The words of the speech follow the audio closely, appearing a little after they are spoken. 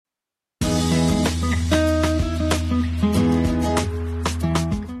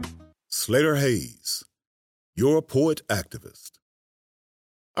Slater Hayes, your poet activist.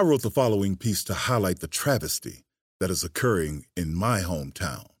 I wrote the following piece to highlight the travesty that is occurring in my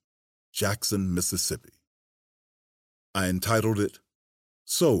hometown, Jackson, Mississippi. I entitled it,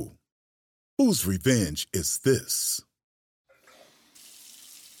 "Sooo Whose Revenge is This?"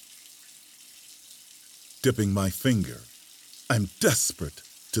 Dipping my finger, I'm desperate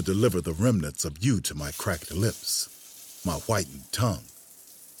to deliver the remnants of you to my cracked lips, my whitened tongue,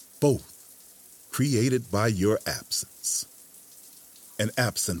 both created by your absence. An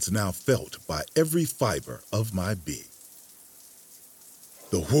absence now felt by every fiber of my being.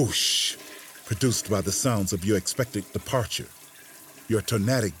 The whoosh produced by the sounds of your expected departure, your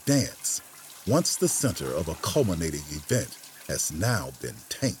tornadic dance, once the center of a culminating event, has now been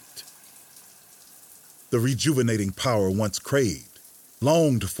tamed. The rejuvenating power once craved,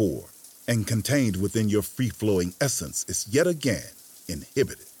 longed for, and contained within your free-flowing essence is yet again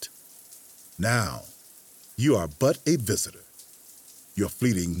inhibited. Now, you are but a visitor, your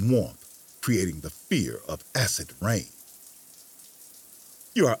fleeting warmth creating the fear of acid rain.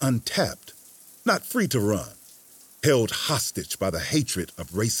 You are untapped, not free to run, held hostage by the hatred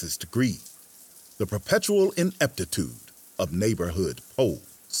of racist greed, the perpetual ineptitude of neighborhood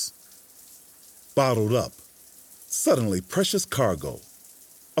poles. Bottled up, suddenly precious cargo,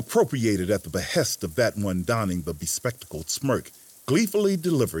 appropriated at the behest of that one donning the bespectacled smirk, gleefully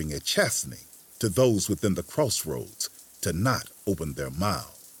delivering a chastening to those within the crossroads to not open their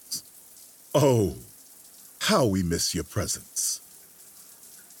mouths. Oh, how we miss your presence.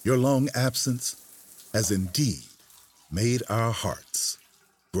 Your long absence has indeed made our hearts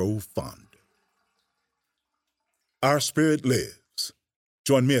grow fonder. Our spirit lives.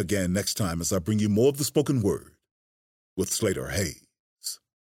 Join me again next time as I bring you more of the spoken word with Slater Hayes.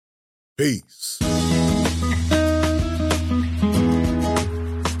 Peace.